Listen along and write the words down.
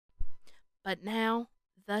But now,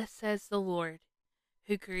 thus says the Lord,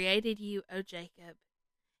 who created you, O Jacob,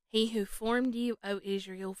 he who formed you, O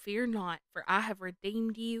Israel, fear not, for I have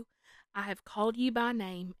redeemed you. I have called you by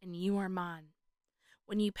name, and you are mine.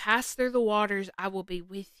 When you pass through the waters, I will be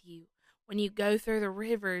with you. When you go through the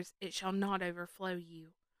rivers, it shall not overflow you.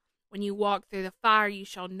 When you walk through the fire, you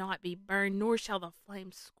shall not be burned, nor shall the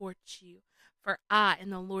flames scorch you. For I am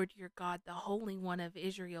the Lord your God, the Holy One of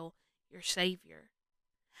Israel, your Savior.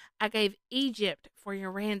 I gave Egypt for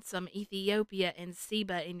your ransom, Ethiopia and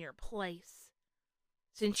Seba in your place.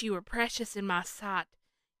 Since you were precious in my sight,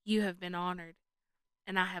 you have been honored,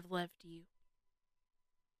 and I have loved you.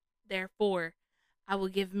 Therefore, I will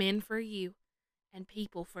give men for you, and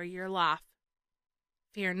people for your life.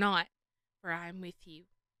 Fear not, for I am with you.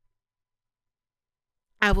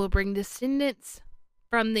 I will bring descendants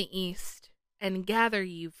from the east, and gather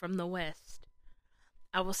you from the west.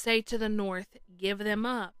 I will say to the north, give them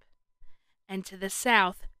up, and to the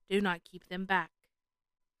south, do not keep them back.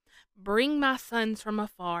 Bring my sons from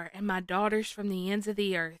afar, and my daughters from the ends of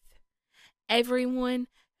the earth. Everyone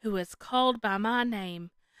who is called by my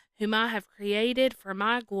name, whom I have created for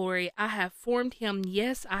my glory, I have formed him,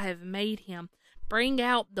 yes, I have made him. Bring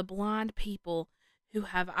out the blind people who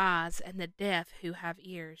have eyes, and the deaf who have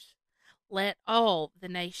ears. Let all the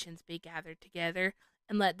nations be gathered together,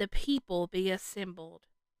 and let the people be assembled.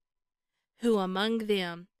 Who among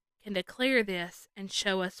them can declare this and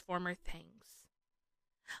show us former things?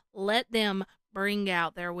 Let them bring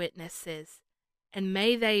out their witnesses, and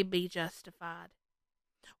may they be justified.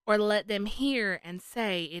 Or let them hear and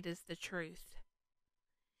say, it is the truth.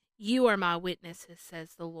 You are my witnesses,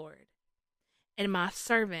 says the Lord, and my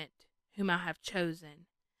servant whom I have chosen,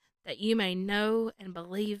 that you may know and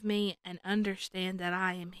believe me and understand that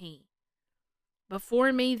I am he.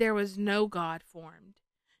 Before me there was no God formed,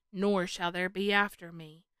 nor shall there be after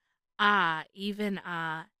me. I, even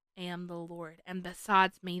I, am the Lord, and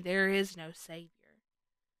besides me there is no Savior.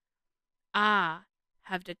 I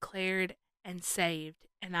have declared and saved,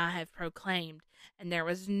 and I have proclaimed, and there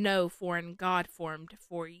was no foreign God formed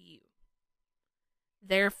for you.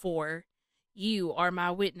 Therefore, you are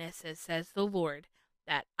my witnesses, says the Lord,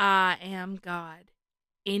 that I am God.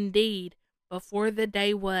 Indeed, before the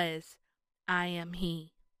day was, I am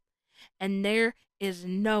he, and there is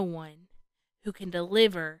no one who can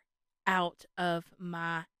deliver out of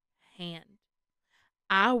my hand.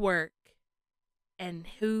 I work, and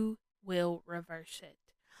who will reverse it?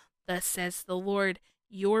 Thus says the Lord,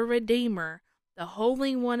 your Redeemer, the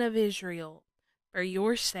Holy One of Israel. For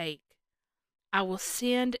your sake, I will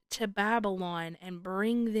send to Babylon and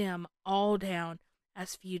bring them all down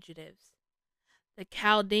as fugitives. The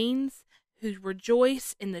Chaldeans who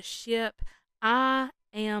rejoice in the ship, I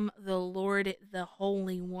am the Lord, the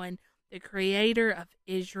Holy One, the Creator of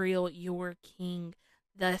Israel, your King.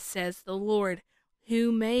 Thus says the Lord,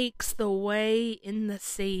 who makes the way in the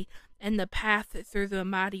sea and the path through the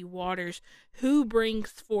mighty waters, who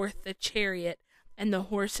brings forth the chariot and the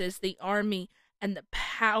horses, the army and the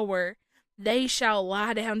power. They shall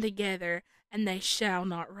lie down together, and they shall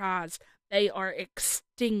not rise. They are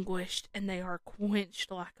extinguished, and they are quenched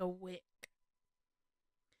like a wick.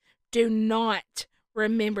 Do not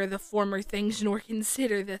remember the former things, nor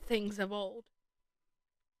consider the things of old.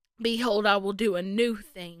 Behold, I will do a new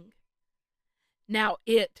thing. Now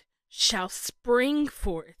it shall spring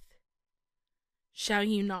forth. Shall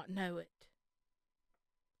you not know it?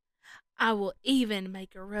 I will even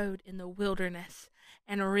make a road in the wilderness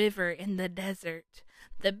and a river in the desert.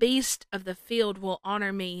 The beasts of the field will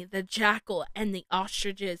honor me, the jackal and the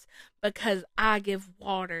ostriches, because I give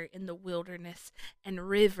water in the wilderness and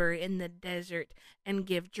river in the desert, and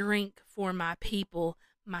give drink for my people,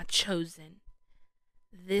 my chosen.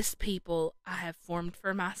 This people I have formed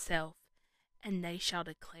for myself, and they shall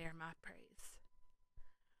declare my praise.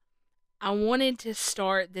 I wanted to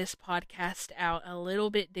start this podcast out a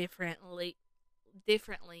little bit differently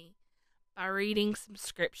by reading some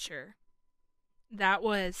scripture. That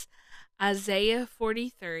was Isaiah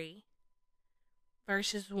 43,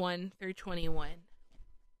 verses 1 through 21.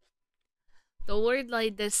 The Lord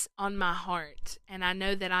laid this on my heart, and I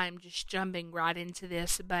know that I am just jumping right into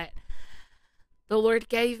this, but the Lord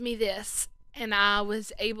gave me this, and I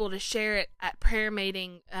was able to share it at prayer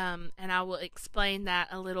meeting, and I will explain that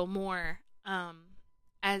a little more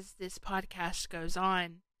as this podcast goes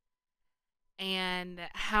on. And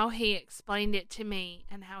how he explained it to me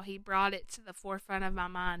and how he brought it to the forefront of my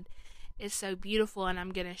mind is so beautiful, and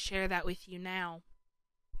I'm going to share that with you now.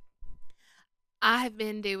 I have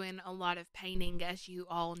been doing a lot of painting, as you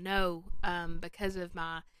all know, because of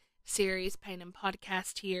my series Paint and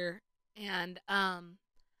Podcast here, and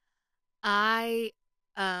I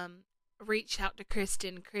reached out to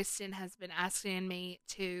Kristen. Kristen has been asking me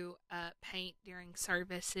to paint during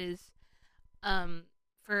services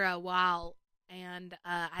for a while, and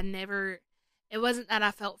I never. It wasn't that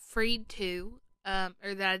I felt freed to,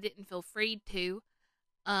 or that I didn't feel freed to.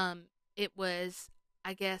 It was,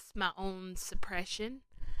 I guess, my own suppression.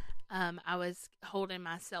 I was holding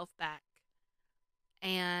myself back,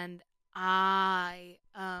 and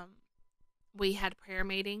we had a prayer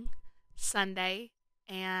meeting Sunday,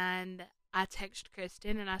 and I texted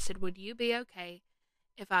Kristen and I said, "Would you be okay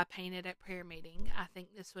if I painted at prayer meeting? I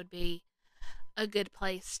think this would be a good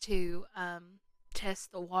place to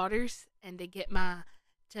test the waters and to dip my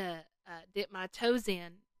toes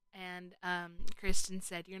in." And Kristen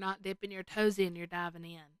said, "You're not dipping your toes in; you're diving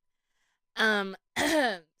in." Um,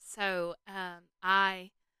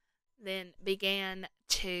 I then began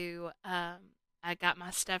to. I got my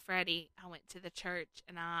stuff ready. I went to the church,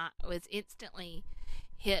 and I was instantly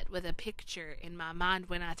hit with a picture in my mind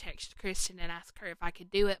when I texted Kristen and asked her if I could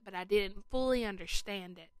do it, but I didn't fully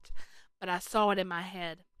understand it. But I saw it in my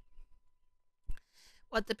head.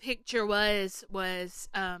 What the picture was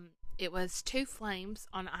it was two flames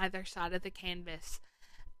on either side of the canvas,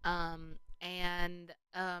 and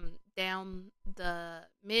down the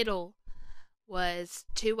middle was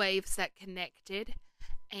two waves that connected,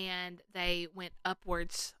 and they went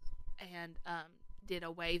upwards and did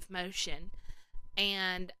a wave motion,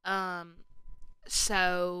 and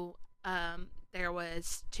there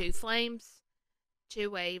was two flames, two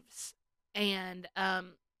waves, and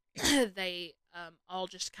they all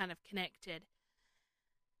just kind of connected.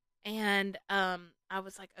 And I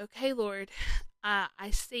was like, "Okay, Lord,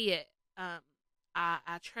 I see it.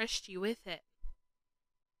 I trust you with it."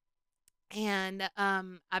 And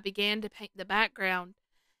I began to paint the background.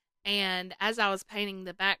 And as I was painting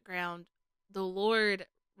the background, the Lord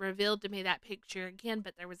revealed to me that picture again,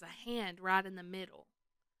 but there was a hand right in the middle,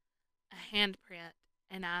 a handprint.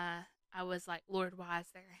 And I was like, "Lord, why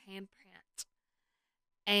is there a handprint?"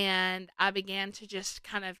 And I began to just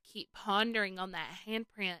kind of keep pondering on that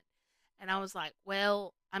handprint. And I was like,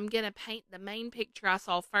 "Well, I'm going to paint the main picture I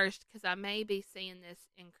saw first because I may be seeing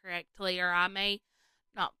this incorrectly, or I may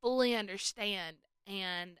not fully understand.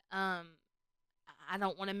 And I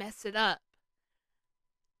don't want to mess it up."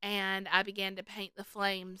 And I began to paint the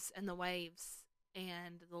flames and the waves.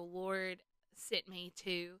 And the Lord sent me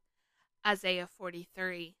to Isaiah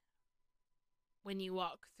 43. "When you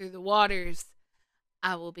walk through the waters,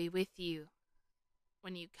 I will be with you.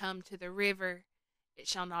 When you come to the river, it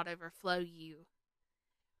shall not overflow you.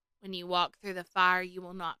 When you walk through the fire, you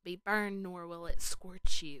will not be burned, nor will it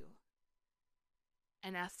scorch you."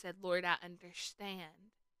 And I said, "Lord, I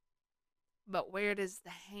understand. But where does the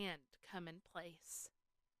hand come in place?"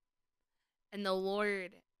 And the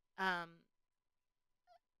Lord,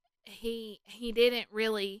 he didn't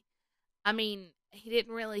really, he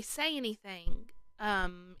didn't really say anything.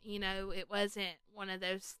 It wasn't one of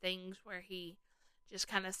those things where he just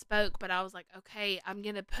kind of spoke, but I was like, "Okay, I'm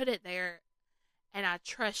going to put it there, and I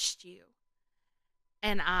trust you."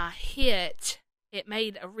 And it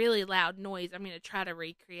made a really loud noise. I'm going to try to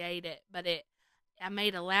recreate it, but I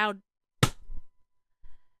made a loud.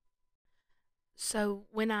 So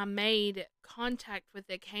when I made contact with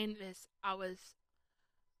the canvas, I was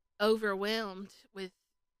overwhelmed with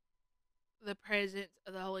the presence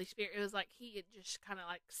of the Holy Spirit. It was like he had just kind of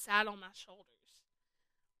like sat on my shoulders,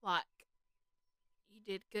 like, "You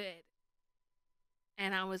did good."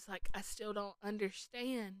 And I was like, "I still don't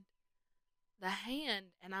understand the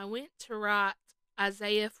hand." And I went to write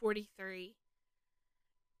Isaiah 43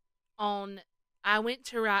 on. I went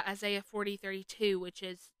to write Isaiah 43:2, which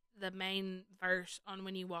is the main verse on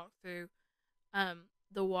 "When you walk through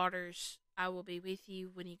the waters, I will be with you.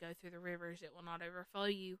 When you go through the rivers, it will not overflow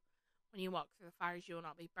you. When you walk through the fires, you will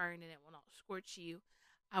not be burned, and it will not scorch you."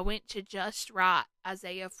 I went to just write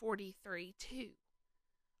Isaiah 43:2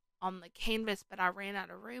 on the canvas, but I ran out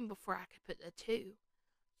of room before I could put the 2.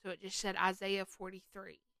 So it just said Isaiah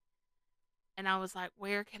 43. And I was like,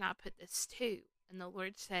 "Where can I put this 2? And the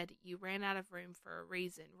Lord said, "You ran out of room for a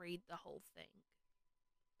reason. Read the whole thing."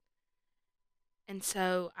 And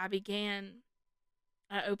so I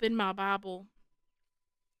opened my Bible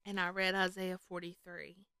and I read Isaiah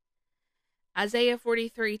 43. Isaiah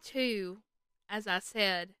 43:2, as I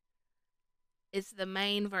said, is the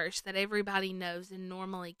main verse that everybody knows and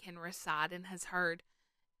normally can recite and has heard,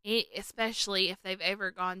 especially if they've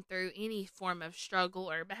ever gone through any form of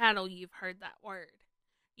struggle or battle. You've heard that word.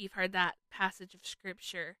 You've heard that passage of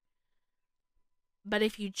scripture. But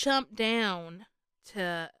if you jump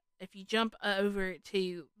over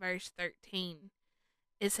to verse 13,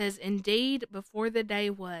 It says, "Indeed, before the day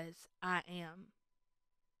was, I am.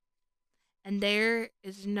 And there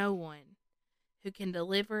is no one who can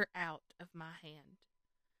deliver out of my hand.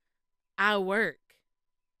 I work,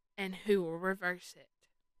 and who will reverse it?"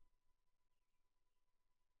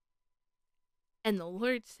 And the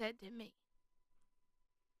Lord said to me,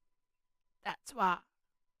 "That's why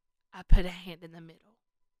I put a hand in the middle."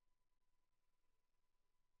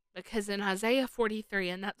 Because in Isaiah 43,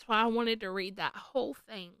 and that's why I wanted to read that whole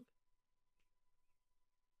thing,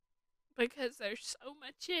 because there's so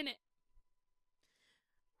much in it.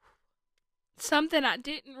 Something I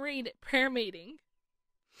didn't read at prayer meeting,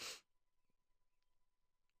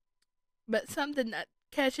 but something that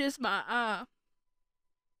catches my eye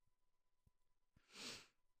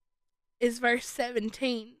is verse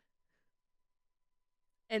 17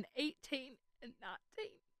 and 18 and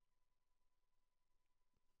 19.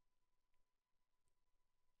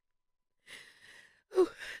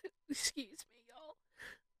 Excuse me, y'all.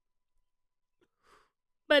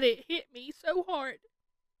 But it hit me so hard.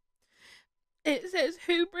 It says,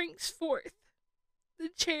 "Who brings forth the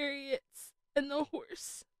chariots and the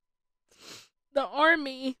horse, the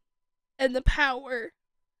army and the power?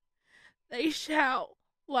 They shall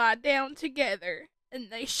lie down together, and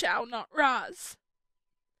they shall not rise.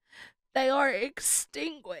 They are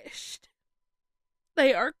extinguished.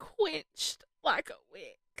 They are quenched like a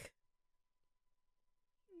wick.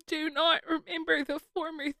 Do not remember the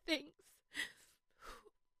former things,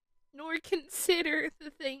 nor consider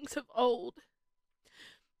the things of old.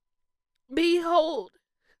 Behold,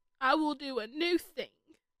 I will do a new thing.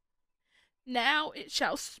 Now it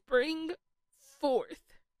shall spring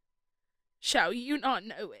forth. Shall you not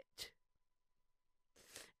know it?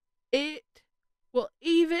 It will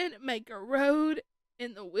even make a road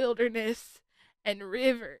in the wilderness and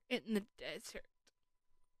river in the desert."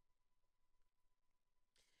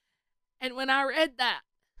 And when I read that,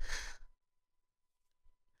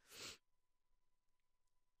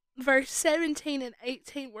 verse 17 and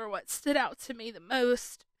 18 were what stood out to me the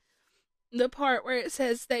most. The part where it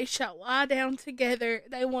says, "They shall lie down together,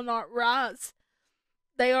 they will not rise.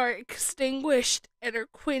 They are extinguished and are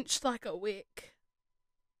quenched like a wick.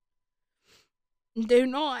 Do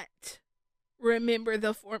not remember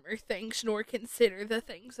the former things, nor consider the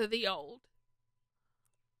things of the old."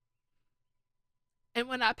 And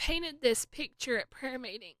when I painted this picture at prayer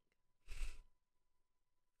meeting,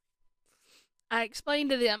 I explained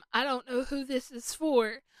to them, I don't know who this is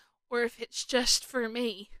for, or if it's just for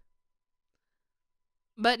me.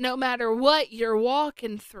 But no matter what you're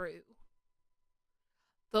walking through,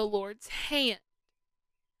 the Lord's hand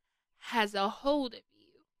has a hold of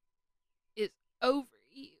you, is over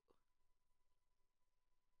you.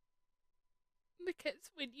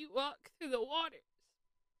 Because when you walk through the waters,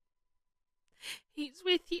 He's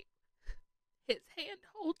with you. His hand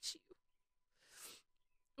holds you.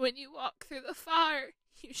 When you walk through the fire,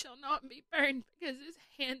 you shall not be burned, because His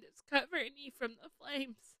hand is covering you from the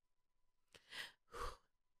flames.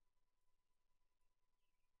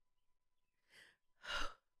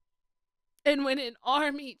 And when an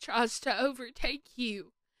army tries to overtake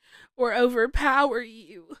you or overpower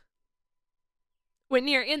you, when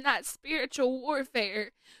you're in that spiritual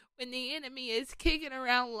warfare, when the enemy is kicking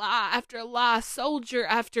around lie after lie, soldier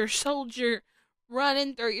after soldier,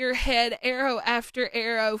 running through your head, arrow after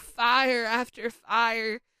arrow, fire after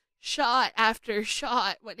fire, shot after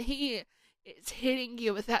shot, when he is hitting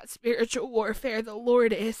you with that spiritual warfare, the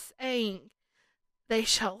Lord is saying, "They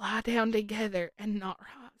shall lie down together and not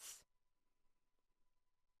rise."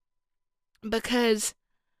 Because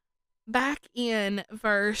back in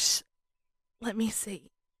verse, let me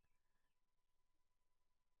see.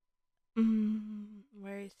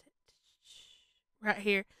 Where is it? Right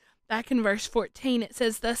here. Back in verse 14, it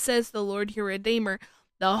says, "Thus says the Lord your Redeemer,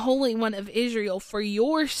 the Holy One of Israel, for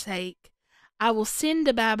your sake I will send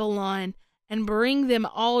to Babylon and bring them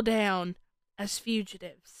all down as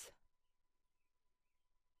fugitives."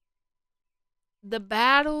 The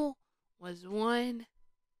battle was won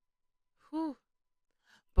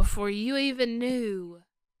before you even knew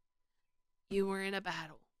you were in a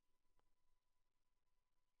battle.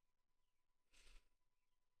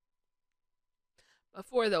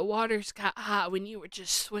 Before the waters got high, when you were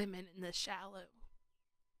just swimming in the shallow.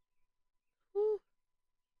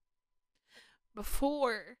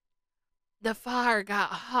 Before the fire got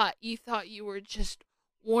hot, you thought you were just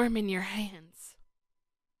warming your hands.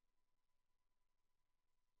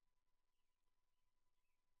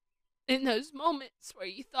 In those moments where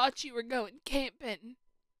you thought you were going camping,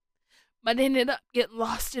 but ended up getting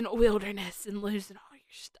lost in a wilderness and losing all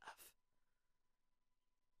your stuff.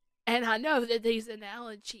 And I know that these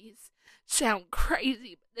analogies sound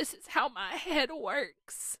crazy, but this is how my head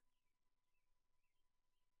works.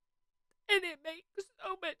 And it makes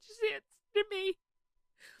so much sense to me.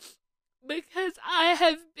 Because I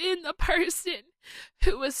have been the person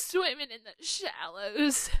who was swimming in the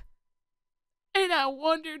shallows. And I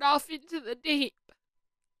wandered off into the deep.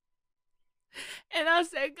 And I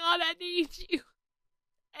said, God, I need you.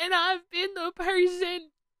 And I've been the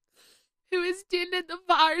person who has tended the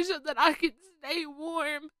fire so that I could stay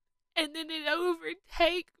warm. And then it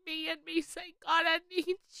overtake me and me say, God, I need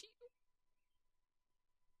you.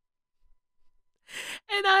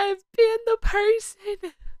 And I have been the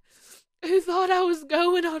person who thought I was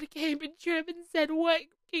going on a camping trip and said, what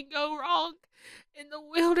can go wrong in the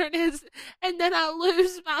wilderness? And then I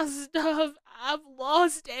lose my stuff. I've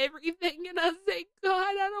lost everything. And I say,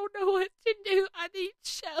 God, I don't know what to do. I need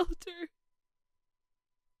shelter.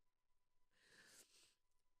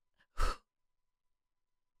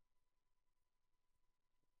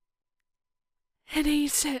 And he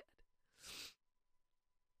said,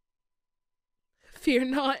 fear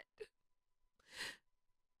not,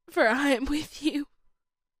 for I am with you.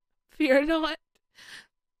 Fear not,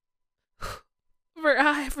 for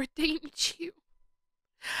I have redeemed you.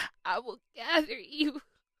 I will gather you.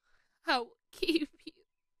 I will keep you.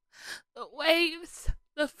 The waves,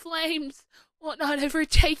 the flames will not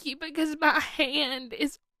overtake you because my hand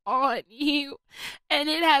is on you. And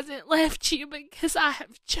it hasn't left you because I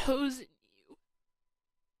have chosen you.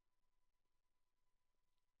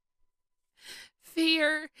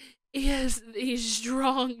 Fear is the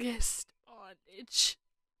strongest bondage.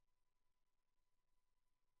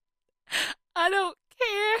 I don't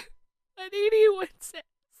care what anyone says.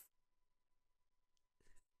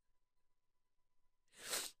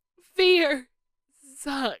 Fear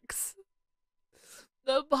sucks.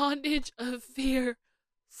 The bondage of fear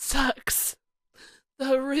sucks.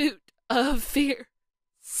 The root of fear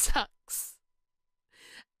sucks.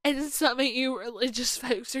 And some of you religious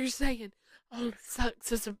folks are saying, oh,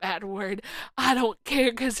 sucks is a bad word. I don't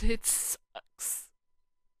care because it sucks.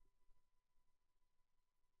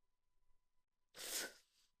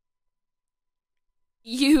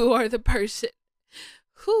 You are the person.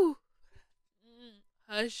 Whew.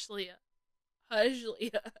 Hush, Leah. Hush,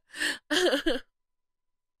 Leah.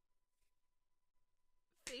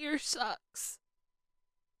 Fear sucks.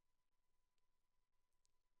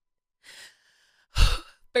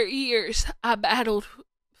 For years, I battled.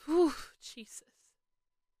 Whew, Jesus.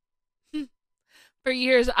 For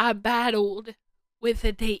years, I battled with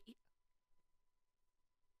a D.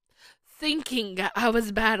 Thinking I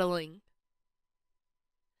was battling.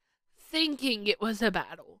 Thinking it was a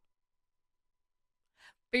battle.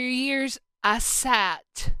 For years, I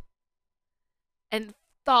sat and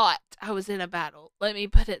thought I was in a battle. Let me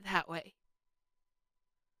put it that way.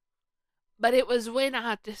 But it was when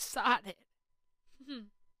I decided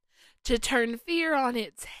to turn fear on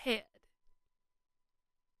its head.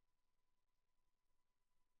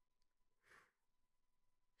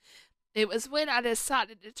 It was when I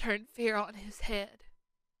decided to turn fear on his head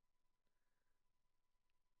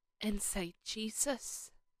and say,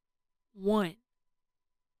 Jesus won.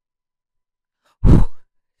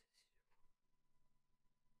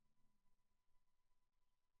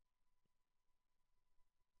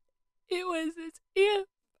 It was as if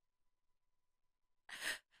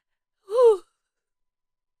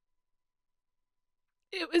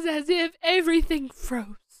it was as if everything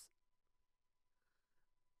froze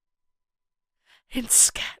and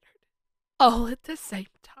scattered all at the same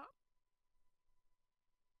time.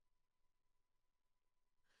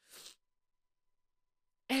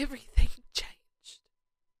 Everything changed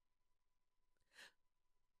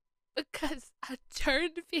because I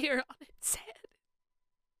turned fear on its head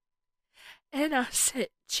and I said,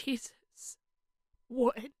 Jesus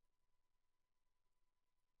won.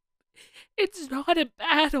 It's not a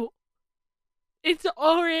battle. It's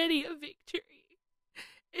already a victory.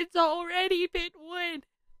 It's already been won.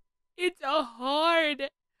 It's a hard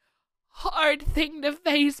thing to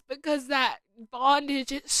face because that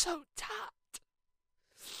bondage is so tight.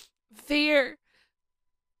 Fear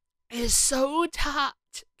is so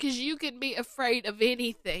tight because you can be afraid of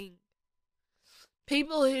anything.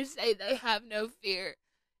 People who say they have no fear,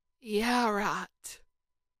 yeah, right.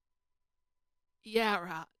 Yeah,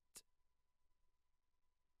 right.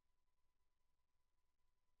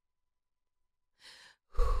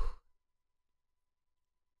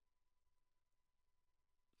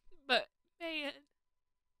 But, man,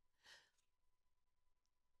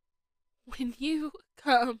 when you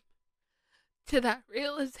come to that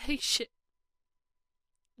realization,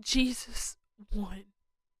 Jesus won.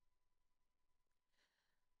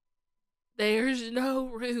 There's no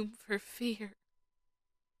room for fear.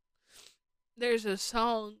 There's a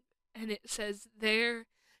song, and it says, there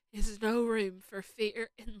is no room for fear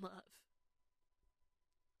in love.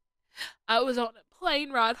 I was on a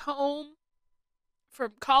plane ride home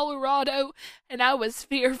from Colorado, and I was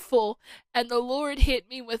fearful, and the Lord hit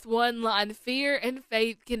me with one line: fear and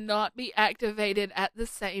faith cannot be activated at the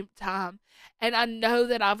same time. And I know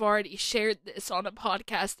that I've already shared this on a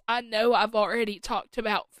podcast. I know I've already talked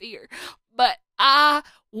about fear, but I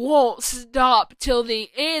won't stop till the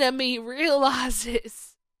enemy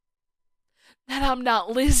realizes that I'm not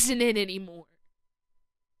listening anymore.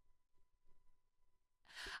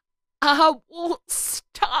 I won't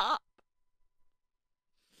stop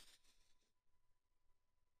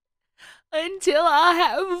until I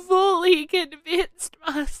have fully convinced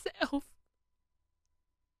myself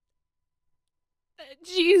that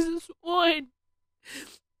Jesus won.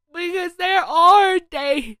 Because there are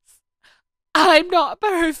days I'm not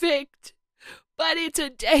perfect, but it's a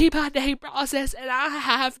day-by-day process, and I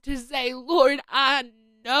have to say, Lord, I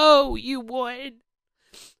know you won,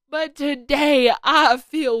 but today I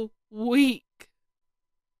feel weak.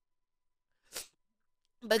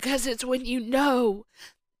 Because it's when you know,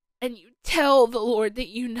 and you tell the Lord that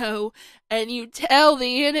you know, and you tell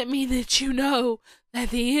the enemy that you know, that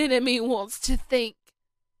the enemy wants to think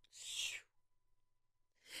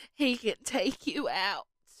he can take you out.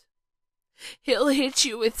 He'll hit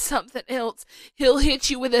you with something else. He'll hit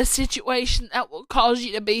you with a situation that will cause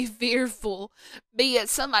you to be fearful. Be it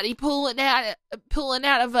somebody pulling out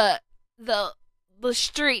of the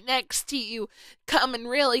street next to you, coming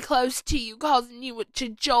really close to you, causing you to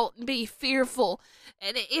jolt and be fearful.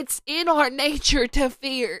 And it's in our nature to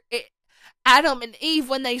fear. Adam and Eve,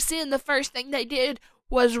 when they sinned, the first thing they did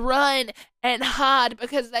was run and hide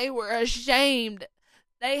because they were ashamed.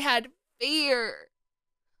 They had fear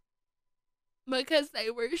because they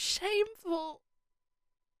were shameful.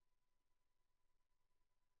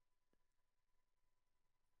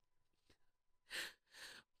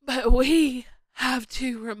 But we have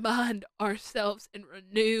to remind ourselves and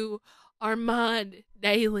renew our mind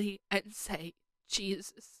daily and say,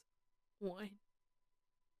 Jesus won.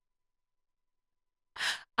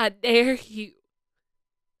 I dare you.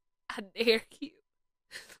 I dare you.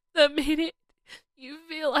 The minute you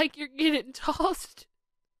feel like you're getting tossed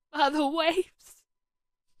by the waves,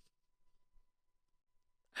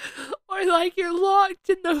 or like you're locked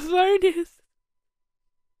in the furnace,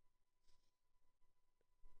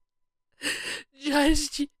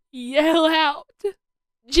 just yell out,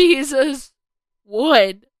 Jesus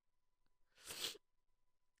won.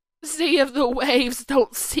 See if the waves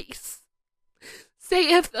don't cease.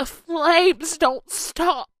 See if the flames don't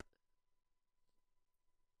stop.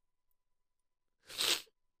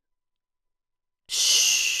 Shh.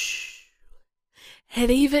 And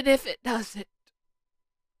even if it doesn't,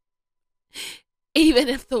 even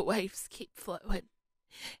if the waves keep flowing,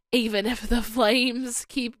 even if the flames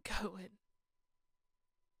keep going,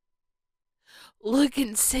 look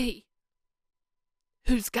and see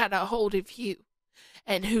who's got a hold of you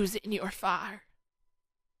and who's in your fire.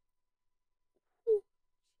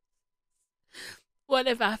 One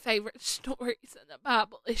of my favorite stories in the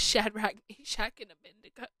Bible is Shadrach, Meshach, and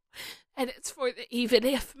Abednego, and it's for the even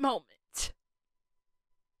if moment.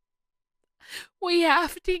 We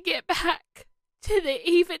have to get back to the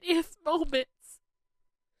even if moments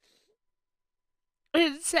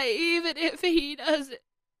and say, even if he doesn't,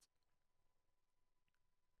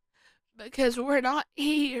 because we're not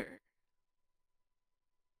here.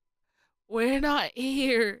 We're not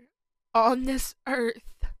here on this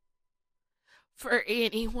earth for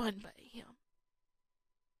anyone but him.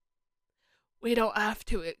 We don't have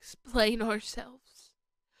to explain ourselves.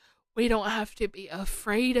 We don't have to be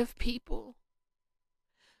afraid of people.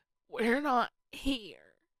 We're not here.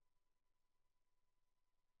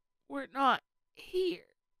 We're not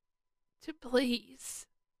here to please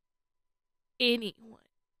anyone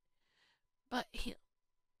but him.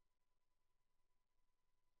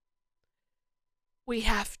 We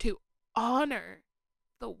have to honor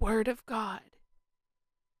the Word of God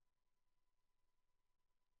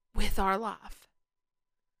with our life.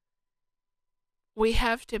 We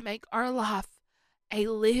have to make our life a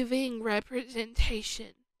living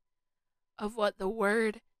representation of what the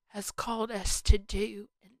Word has called us to do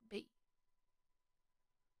and be.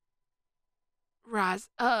 Rise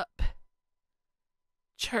up,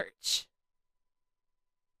 church,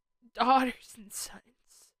 daughters and sons,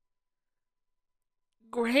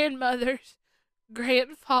 grandmothers,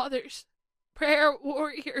 grandfathers, prayer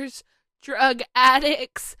warriors, drug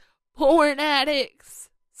addicts, porn addicts,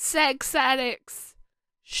 sex addicts,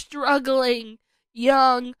 struggling,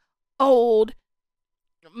 young, old,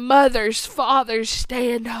 mothers, fathers,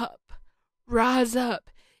 stand up. Rise up.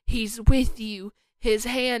 He's with you. His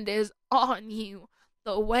hand is on you.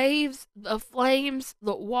 The waves, the flames,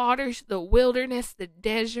 the waters, the wilderness, the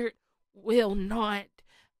desert will not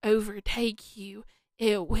overtake you.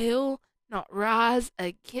 It will not rise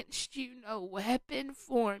against you. No weapon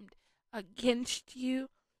formed against you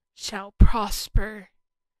shall prosper.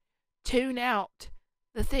 Tune out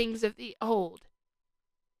the things of the old,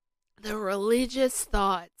 the religious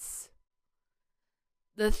thoughts,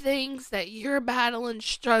 the things that you're battling,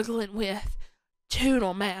 struggling with. Tune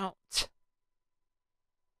them out.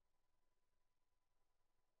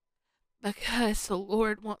 Because the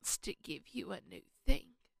Lord wants to give you a new thing.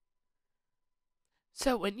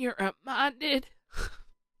 So when you're reminded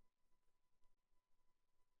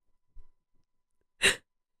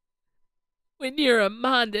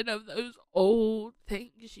of those old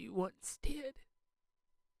things you once did,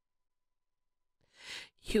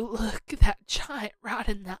 you look that giant right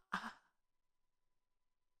in the eye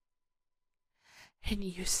and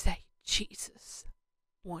you say, Jesus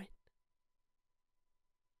won.